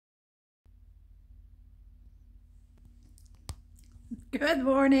Good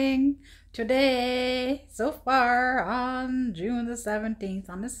morning. Today, so far on June the 17th,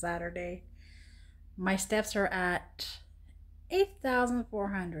 on this Saturday, my steps are at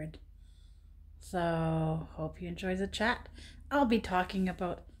 8,400. So, hope you enjoy the chat. I'll be talking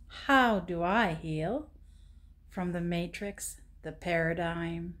about how do I heal from the matrix, the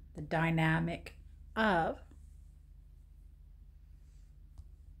paradigm, the dynamic of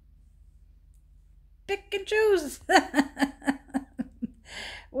pick and choose.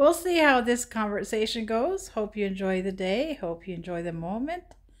 We'll see how this conversation goes. Hope you enjoy the day. Hope you enjoy the moment.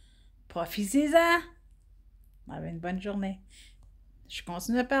 Profitez-en. Avez une bonne journée. Je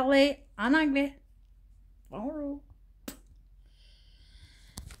continue à parler en anglais. Bonjour.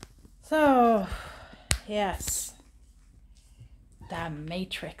 So, yes. The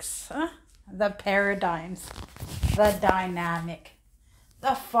matrix. The paradigms. The dynamic.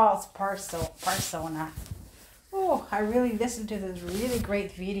 The false persona. Oh, I really listened to this really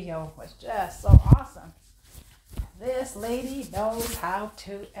great video. It was just so awesome. This lady knows how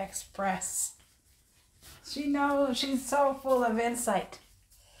to express. She knows, she's so full of insight.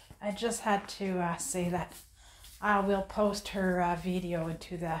 I just had to say that I will post her video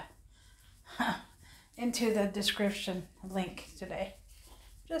into the description link today.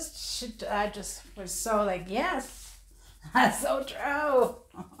 I just was so like, yes, that's so true.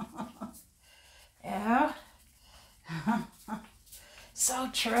 Yeah. So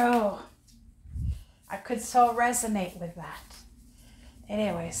true. I could so resonate with that.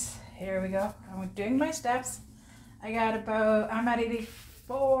 Anyways, here we go. I'm doing my steps. I'm at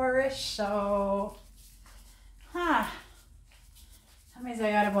 84-ish, so that means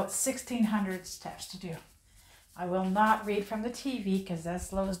I got about 1,600 steps to do. I will not read from the TV because that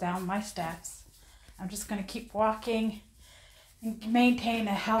slows down my steps. I'm just going to keep walking and maintain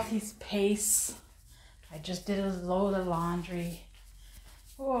a healthy pace. I just did a load of laundry.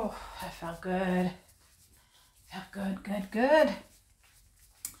 Oh, I felt good. Felt good.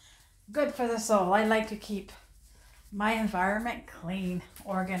 Good for the soul. I like to keep my environment clean,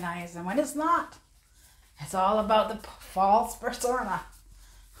 organized. And when it's not, it's all about the false persona.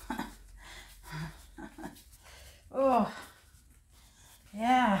 Oh,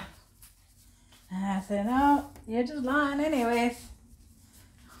 yeah. And I said, no, you're just lying anyways.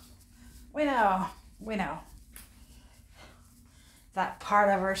 We know that part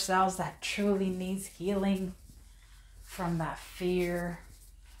of ourselves that truly needs healing from that fear,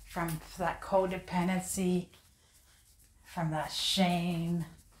 from that codependency, from that shame,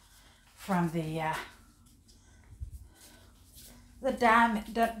 from the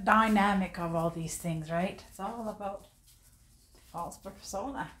dynamic of all these things, right? It's all about false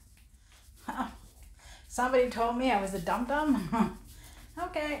persona. Somebody told me I was a dum-dum.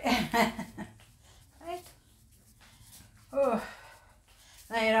 Okay. Right? Oh,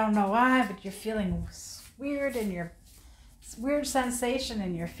 I don't know why, but you're feeling weird in your weird sensation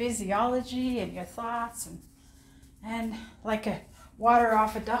in your physiology and your thoughts, and like a water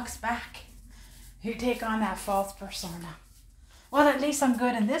off a duck's back, you take on that false persona. Well, at least I'm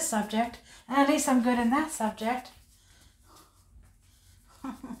good in this subject, and at least I'm good in that subject.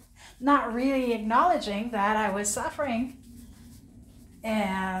 Not really acknowledging that I was suffering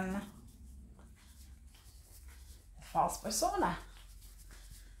and false persona.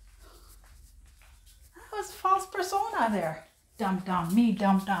 That was false persona there. Dum-dum, me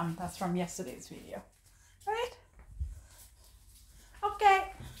dum-dum. That's from yesterday's video. Right?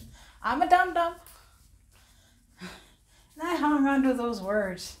 Okay. I'm a dum-dum. And I hung on to those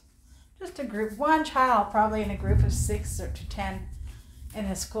words. Just a group, one child probably in a group of 6 or to 10 in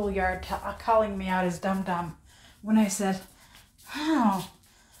a schoolyard calling me out as dum-dum when I said, oh,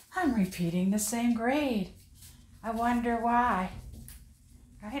 I'm repeating the same grade. I wonder why.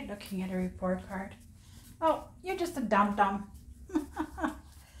 Right? Looking at a report card. Oh, you're just a dum-dum. I'm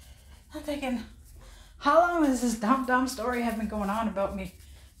thinking, how long has this dum-dum story have been going on about me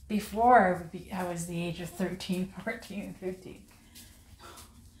before I was the age of 13, 14, and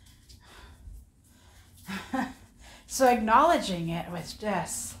 15? So acknowledging it was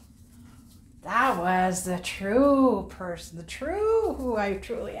just, that was the true person, the true who I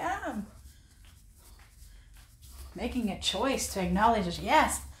truly am. Making a choice to acknowledge it.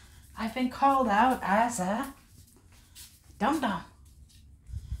 Yes, I've been called out as a dum-dum.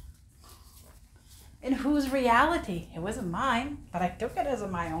 In whose reality? It wasn't mine, but I took it as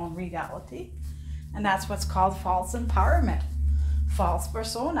my own reality. And that's what's called false empowerment. False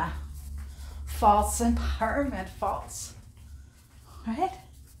persona. False empowerment. False. Right?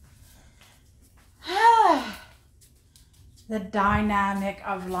 The dynamic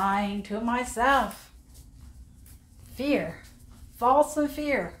of lying to myself. Fear. False and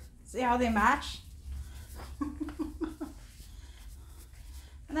fear. See how they match?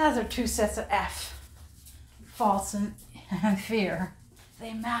 And those are two sets of F. False and fear.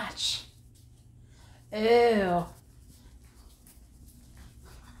 They match. Ew.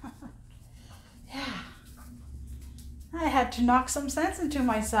 Yeah. I had to knock some sense into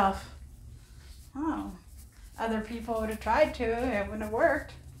myself. Oh. Other people would have tried to. It wouldn't have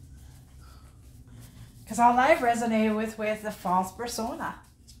worked. Because all I've resonated with the false persona.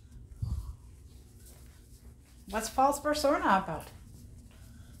 What's false persona about?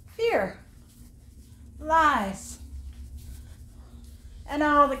 Fear. Lies. And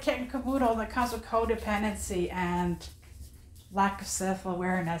all the kit and caboodle that comes with codependency and lack of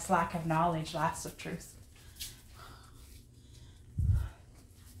self-awareness, lack of knowledge, lack of truth.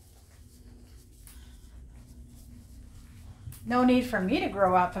 No need for me to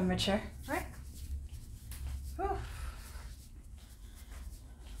grow up and mature, right? Whew.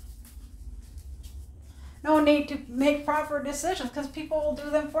 No need to make proper decisions because people will do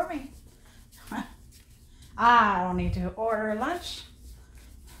them for me. I don't need to order lunch.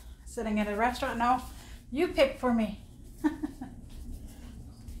 Sitting at a restaurant, no, you pick for me.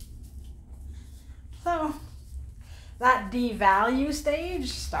 So that devalue stage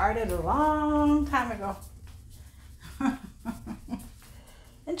started a long time ago.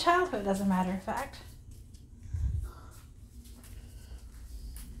 In childhood, as a matter of fact.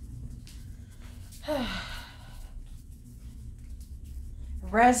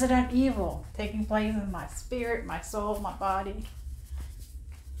 Resident evil taking place in my spirit, my soul, my body,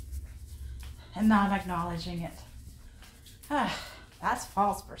 and not acknowledging it. That's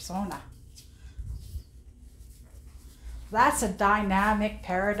false persona. That's a dynamic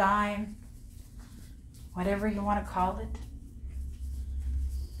paradigm, whatever you want to call it.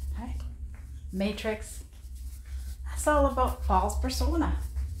 Right? Matrix. That's all about false persona.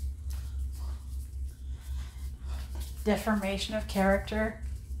 Deformation of character,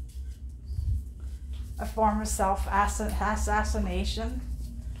 a form of self-assassination,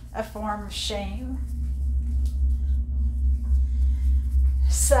 a form of shame,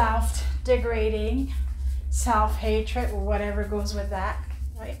 self-degrading, self-hatred, whatever goes with that,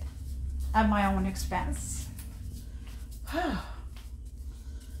 right? At my own expense.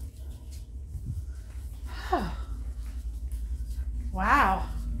 Wow.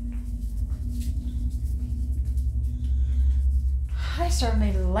 I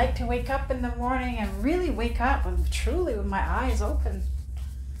certainly like to wake up in the morning and really wake up truly with my eyes open.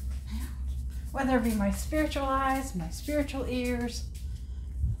 Whether it be my spiritual eyes, my spiritual ears,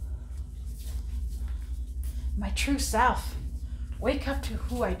 my true self. Wake up to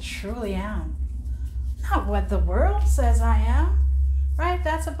who I truly am. Not what the world says I am, right?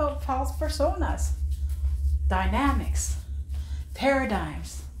 That's about false personas, dynamics,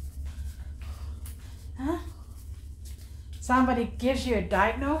 paradigms. Huh? Somebody gives you a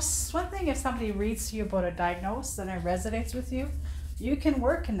diagnosis. One thing, if somebody reads to you about a diagnosis and it resonates with you, you can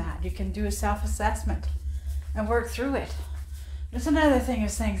work in that. You can do a self-assessment and work through it. There's another thing of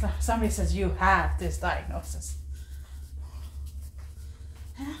saying somebody says you have this diagnosis.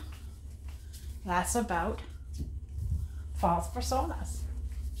 Yeah. That's about false personas.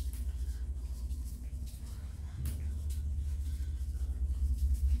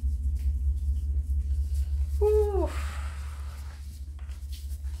 Whew.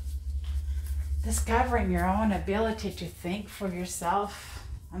 Discovering your own ability to think for yourself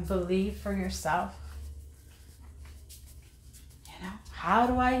and believe for yourself. You know, how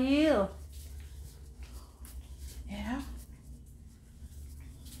do I heal? You know?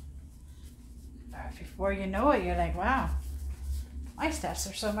 But before you know it, you're like, wow, my steps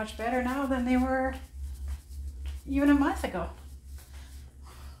are so much better now than they were even a month ago.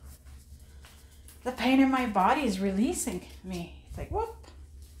 The pain in my body is releasing me. It's like, whoop.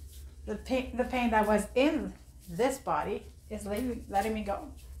 The pain that was in this body is letting me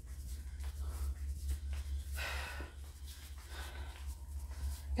go.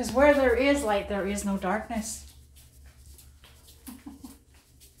 Because where there is light, there is no darkness.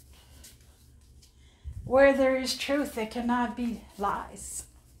 Where there is truth, there cannot be lies.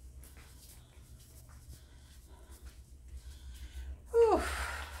 Whew.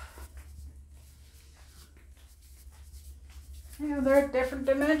 You know, there are different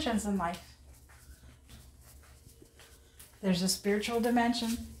dimensions in life. There's a spiritual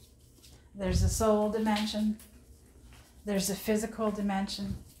dimension. There's a soul dimension. There's a physical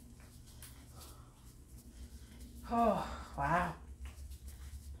dimension. Oh, wow.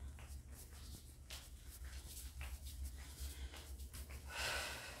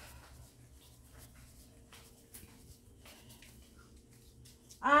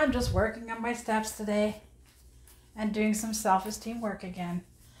 I'm just working on my steps today and doing some self-esteem work again.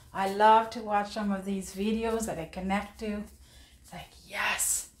 I love to watch some of these videos that I connect to. It's like,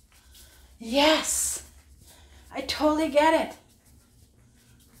 yes, yes, I totally get it.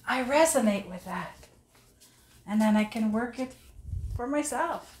 I resonate with that. And then I can work it for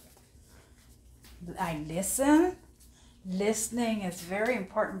myself. I listen. Listening is a very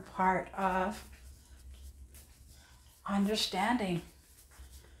important part of understanding,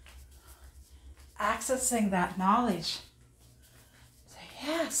 accessing that knowledge. Say,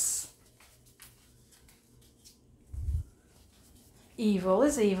 yes. Evil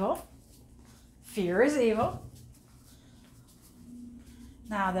is evil. Fear is evil.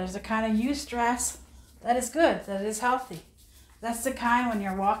 Now, there's a kind of eustress that is good, that is healthy. That's the kind when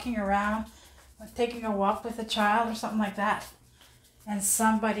you're walking around, taking a walk with a child or something like that, and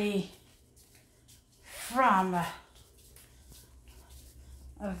somebody from a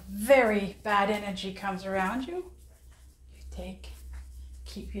very bad energy comes around you,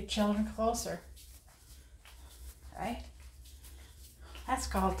 keep your children closer, right? That's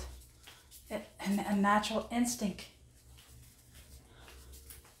called a natural instinct.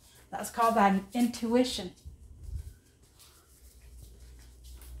 That's called that intuition.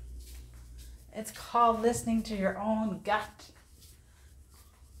 It's called listening to your own gut.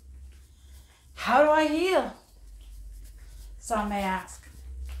 How do I heal? Some may ask.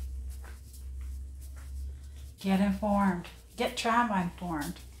 Get informed. Get trauma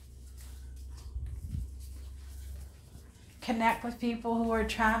informed. Connect with people who are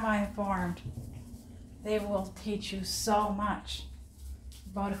trauma informed. They will teach you so much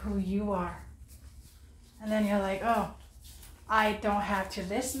about who you are. And then you're like, oh, I don't have to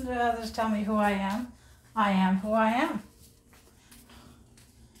listen to others tell me who I am. I am who I am.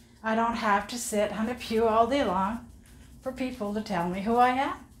 I don't have to sit on a pew all day long for people to tell me who I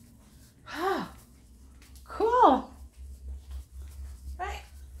am. Ah, cool. Right?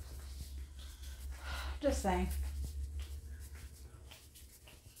 Just saying.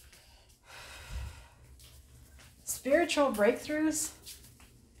 Spiritual breakthroughs.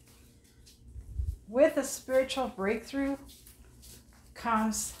 With a spiritual breakthrough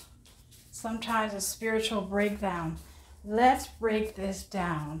comes sometimes a spiritual breakdown. Let's break this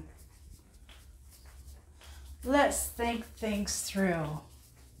down. Let's think things through.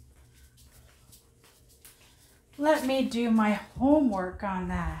 Let me do my homework on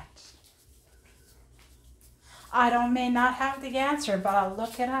that. I may not have the answer, but I'll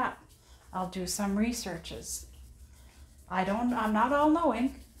look it up. I'll do some researches. I'm not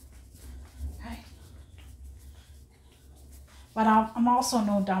all-knowing. Right? But I'm also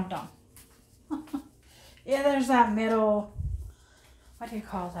no dum-dum. Yeah, there's that middle, what do you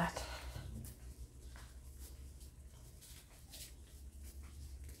call that?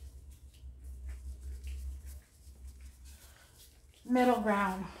 Middle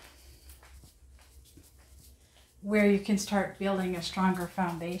ground, where you can start building a stronger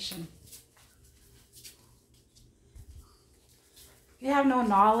foundation. If you have no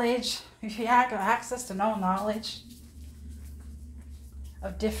knowledge, if you have access to no knowledge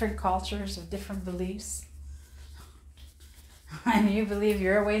of different cultures, of different beliefs, and you believe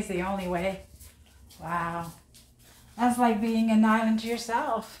your way is the only way, wow, that's like being an island to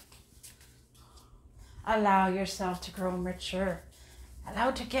yourself. Allow yourself to grow mature.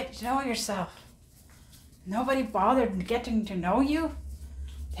 Allow to get to know yourself. Nobody bothered getting to know you.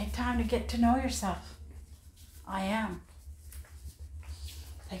 Take time to get to know yourself. I am.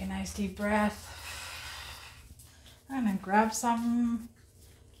 Take a nice deep breath. And then grab some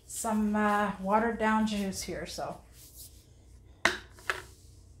watered down juice here. So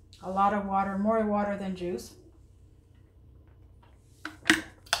a lot of water, more water than juice.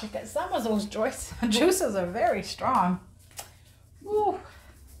 Because some of those juices are very strong. Woo.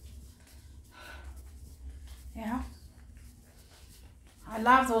 You know, I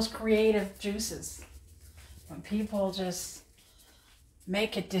love those creative juices. When people just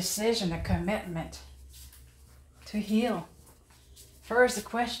make a decision, a commitment to heal. First, the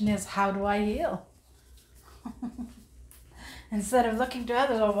question is, how do I heal? Instead of looking to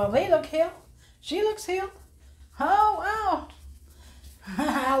others, oh, well, they look healed. She looks healed. Oh, wow.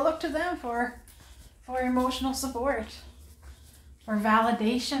 I'll look to them for emotional support, for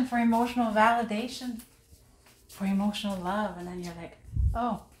validation, for emotional validation, for emotional love. And then you're like,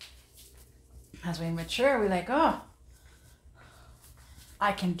 oh, as we mature, we're like, oh,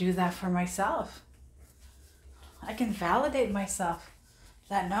 I can do that for myself. I can validate myself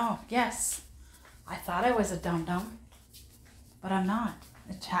that no, yes, I thought I was a dum-dum, but I'm not.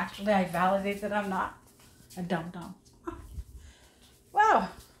 It's actually, I validate that I'm not a dum-dum. Wow. So,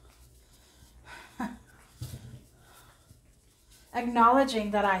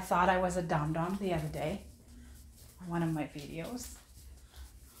 acknowledging that I thought I was a dum-dum the other day on one of my videos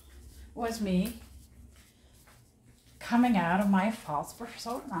was me coming out of my false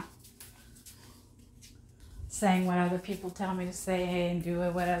persona. Saying what other people tell me to say and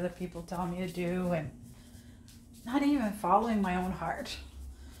doing what other people tell me to do, and not even following my own heart.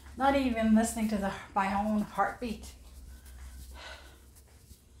 Not even listening to my own heartbeat.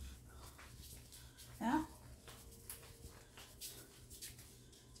 Yeah.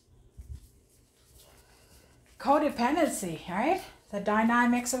 Codependency, right? The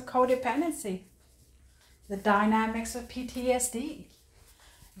dynamics of codependency. The dynamics of PTSD.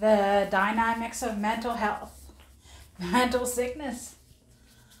 The dynamics of mental health, mental sickness,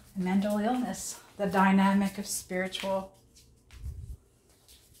 mental illness. The dynamic of spiritual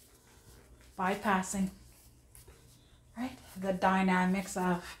bypassing, right? The dynamics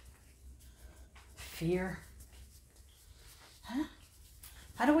of fear. Huh?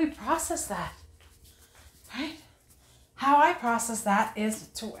 How do we process that? Right? How I process that is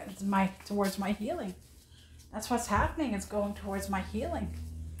towards my healing. That's what's happening. It's going towards my healing.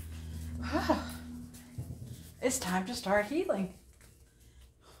 It's time to start healing.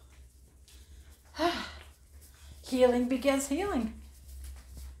 Healing begins healing.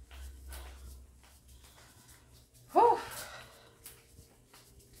 Whew.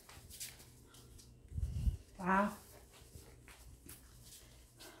 Wow.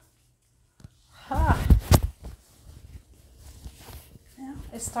 Yeah,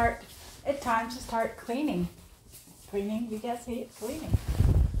 it's time to start cleaning. Cleaning begins cleaning.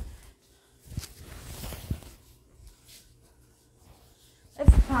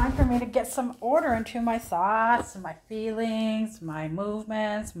 It's time for me to get some order into my thoughts, my feelings, my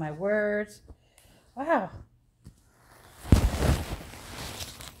movements, my words. Wow.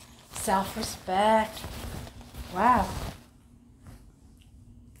 Self-respect. Wow.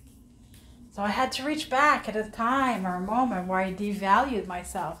 So I had to reach back at a time or a moment where I devalued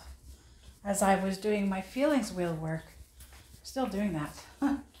myself as I was doing my feelings wheel work. I'm still doing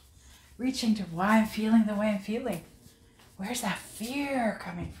that. Reaching to why I'm feeling the way I'm feeling. Where's that fear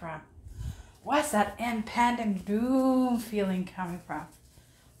coming from? What's that impending doom feeling coming from?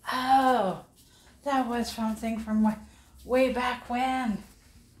 Oh, that was something from way back when.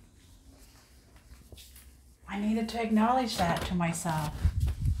 I needed to acknowledge that to myself.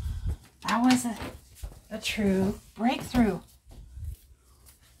 That was a true breakthrough.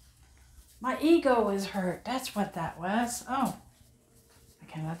 My ego was hurt. That's what that was. Oh, I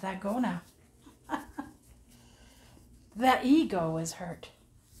can let that go now. That ego was hurt.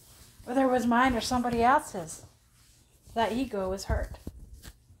 Whether it was mine or somebody else's, that ego was hurt.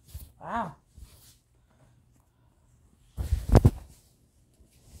 Wow.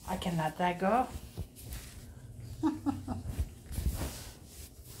 I can let that go.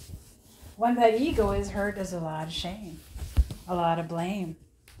 When that ego is hurt, there's a lot of shame, a lot of blame,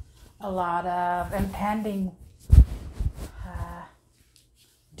 a lot of impending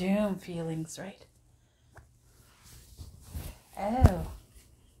doom feelings, right? Oh.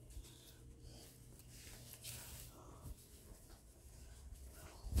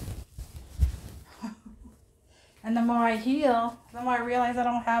 And the more I heal, the more I realize I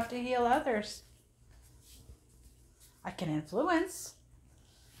don't have to heal others. I can influence,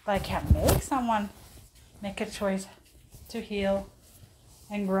 but I can't make someone make a choice to heal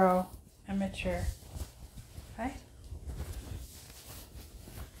and grow and mature. Right?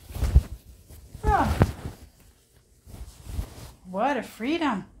 Oh. What a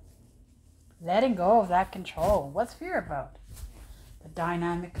freedom. Letting go of that control. What's fear about? The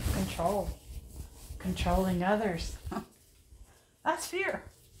dynamic of control. Controlling others. That's fear.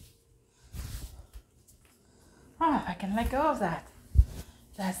 Oh, I can let go of that.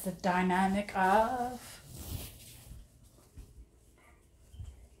 That's the dynamic of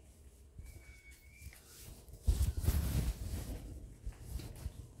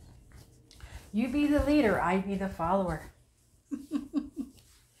you be the leader, I be the follower.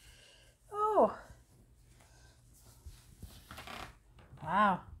 Oh.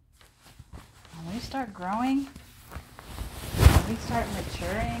 Wow. When we start growing, when we start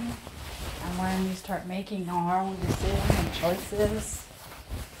maturing, and when we start making our own decisions and choices,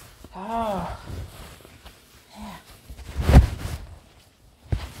 oh, yeah.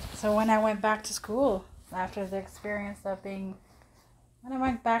 So when I went back to school, after the experience of when I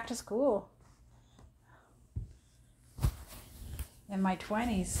went back to school, in my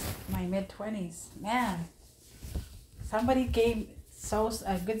 20s, my mid-20s, man, somebody gave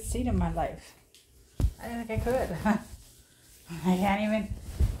a good seat in my life. I didn't think I could. I can't even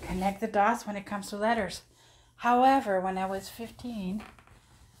connect the dots when it comes to letters. However, when I was 15,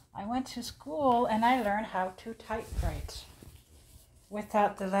 I went to school and I learned how to typewrite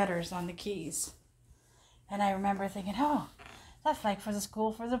without the letters on the keys. And I remember thinking, oh, that's like for the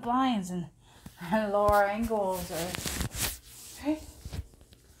school for the blinds and Laura Ingalls or right?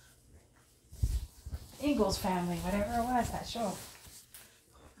 Ingalls Family, whatever it was, that show.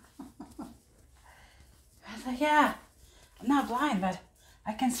 I was like, yeah, I'm not blind, but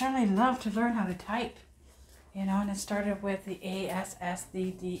I can certainly love to learn how to type. You know, and it started with the A, S, S,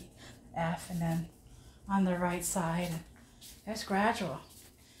 D, D, F, and then on the right side. It was gradual.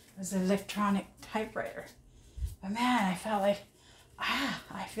 It was an electronic typewriter. But man, I felt like,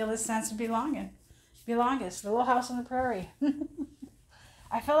 I feel this sense of belonging. Belongest, Little House on the Prairie.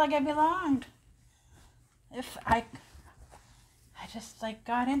 I felt like I belonged. If I just like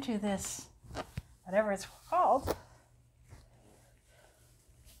got into this, whatever it's called,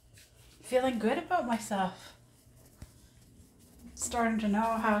 feeling good about myself. Starting to know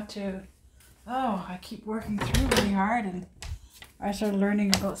how to, I keep working through really hard, and I started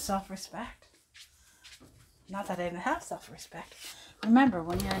learning about self-respect. Not that I didn't have self-respect. Remember,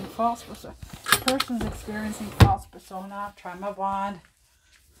 when you're in false persona, person's experiencing false persona, trauma bond,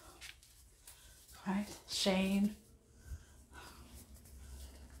 right? Shame.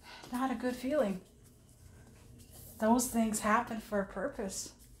 Not a good feeling. Those things happen for a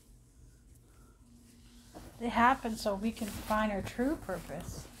purpose. They happen so we can find our true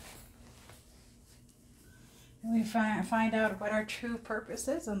purpose. And we find out what our true purpose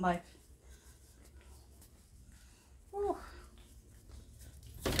is in life. Whew.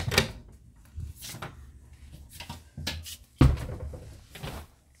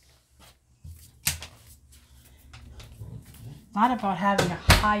 Not about having a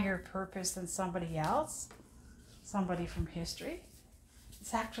higher purpose than somebody else, somebody from history.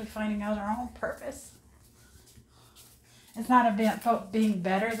 It's actually finding out our own purpose. It's not about being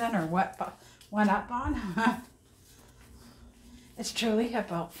better than or one up on. It's truly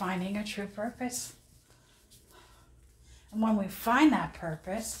about finding a true purpose. And when we find that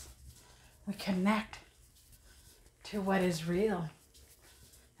purpose, we connect to what is real.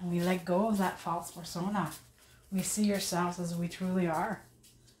 And we let go of that false persona. We see ourselves as we truly are.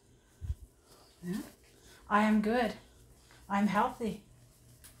 Yeah? I am good. I'm healthy.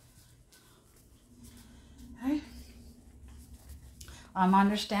 Right? I'm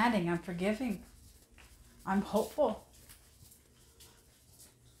understanding. I'm forgiving. I'm hopeful.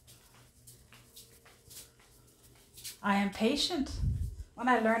 I am patient. When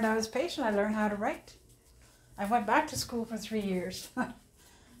I learned I was patient, I learned how to write. I went back to school for 3 years.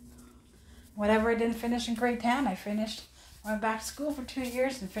 Whatever I didn't finish in grade 10, I finished. I went back to school for 2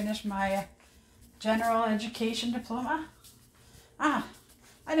 years and finished my general education diploma. I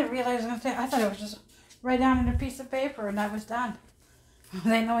didn't realize I thought it was just write down on a piece of paper and I was done.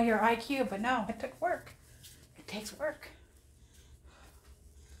 They know your IQ, but no, it took work. It takes work.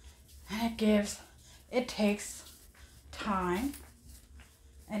 And it takes time,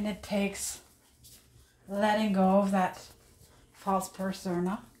 and it takes letting go of that false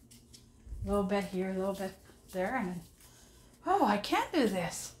persona. A little bit here, a little bit there, and then, I can't do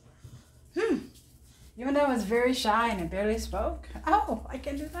this. Even though I was very shy and I barely spoke, I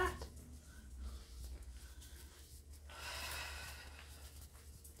can do that.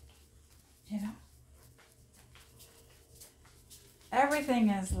 You know? Everything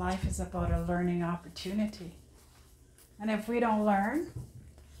in life is about a learning opportunity. And if we don't learn,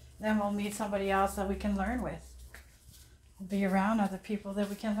 then we'll meet somebody else that we can learn with. We'll be around other people that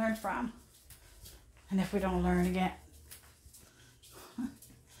we can learn from. And if we don't learn again,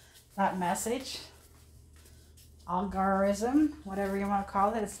 that message, algorithm, whatever you want to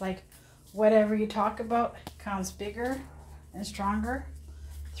call it, it's like whatever you talk about comes bigger and stronger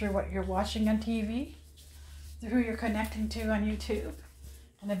through what you're watching on TV, through who you're connecting to on YouTube,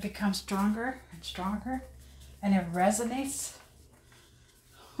 and it becomes stronger and stronger, and it resonates.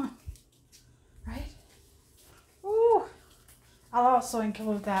 Right? Woo! I'll also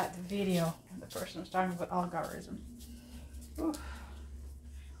include that video when the person was talking about algorithm. Woo.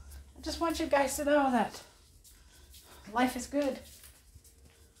 I just want you guys to know that life is good.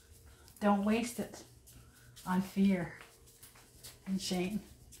 Don't waste it on fear and shame.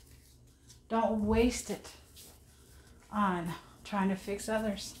 Don't waste it on trying to fix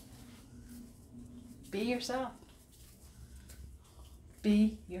others. Be yourself.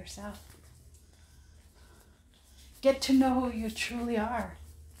 Be yourself. Get to know who you truly are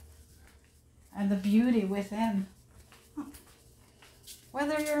and the beauty within.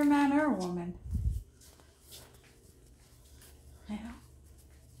 Whether you're a man or a woman.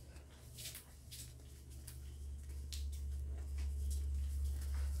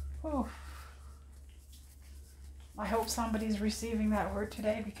 somebody's receiving that word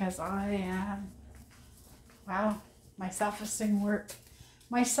today, because I am, wow, my self-esteem work.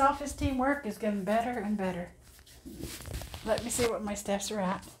 My self-esteem work is getting better and better. Let me see what my steps are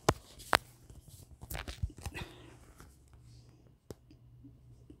at.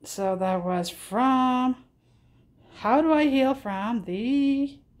 So that was from, how do I heal from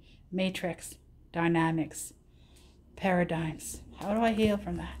the matrix, dynamics, paradigms? How do I heal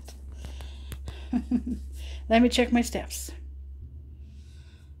from that? Let me check my steps.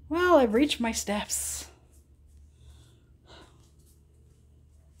 Well, I've reached my steps.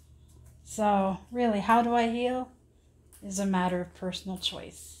 So really, how do I heal is a matter of personal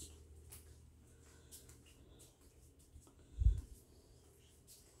choice.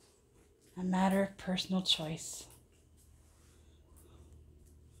 A matter of personal choice.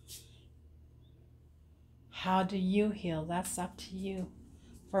 How do you heal? That's up to you.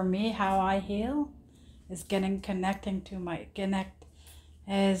 For me, how I heal is connected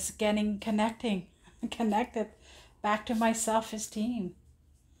back to my self-esteem.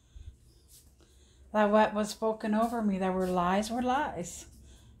 That what was spoken over me, that were lies.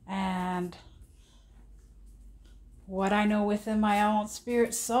 And what I know within my own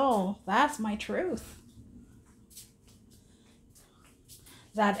spirit soul, that's my truth.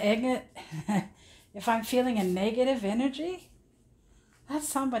 If I'm feeling a negative energy, that's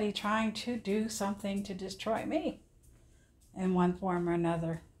somebody trying to do something to destroy me in one form or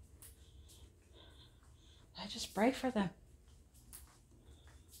another. I just pray for them.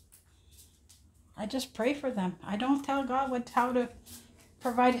 I just pray for them. I don't tell God how to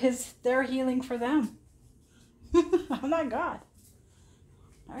provide their healing for them. I'm not God.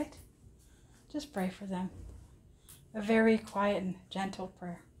 All right? Just pray for them. A very quiet and gentle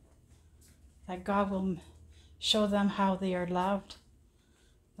prayer. That God will show them how they are loved.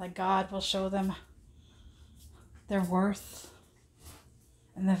 That God will show them their worth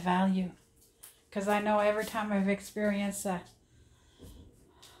and the value. Because I know every time I've experienced a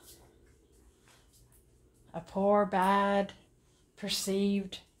poor, bad,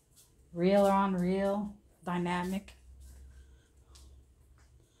 perceived, real or unreal, dynamic,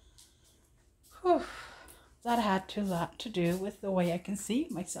 that had a lot to do with the way I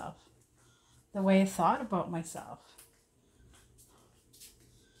conceived myself, the way I thought about myself,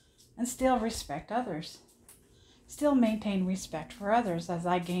 and still respect others, still maintain respect for others. As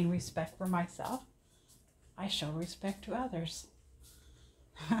I gain respect for myself, I show respect to others.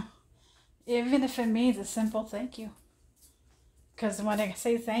 Even if it means a simple thank you. Because when I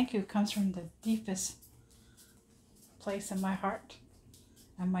say thank you, it comes from the deepest place in my heart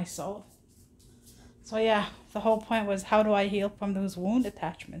and my soul. So yeah, the whole point was, how do I heal from those wound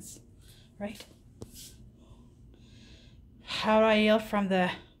attachments, right? How do I heal from the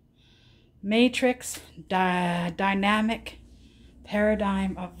matrix, dynamic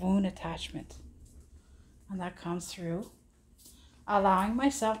paradigm of wound attachment? And that comes through allowing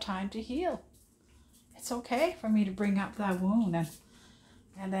myself time to heal. It's okay for me to bring up that wound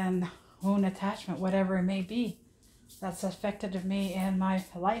and then wound attachment, whatever it may be, that's affected me in my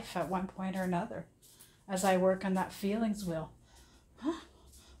life at one point or another, as I work on that feelings wheel.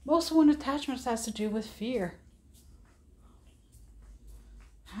 Most wound attachments has to do with fear.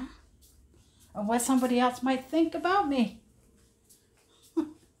 Of what somebody else might think about me.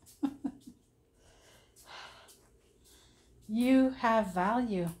 You have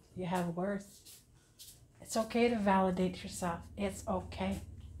value. You have worth. It's okay to validate yourself. It's okay.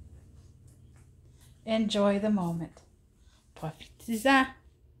 Enjoy the moment. Profitez-en.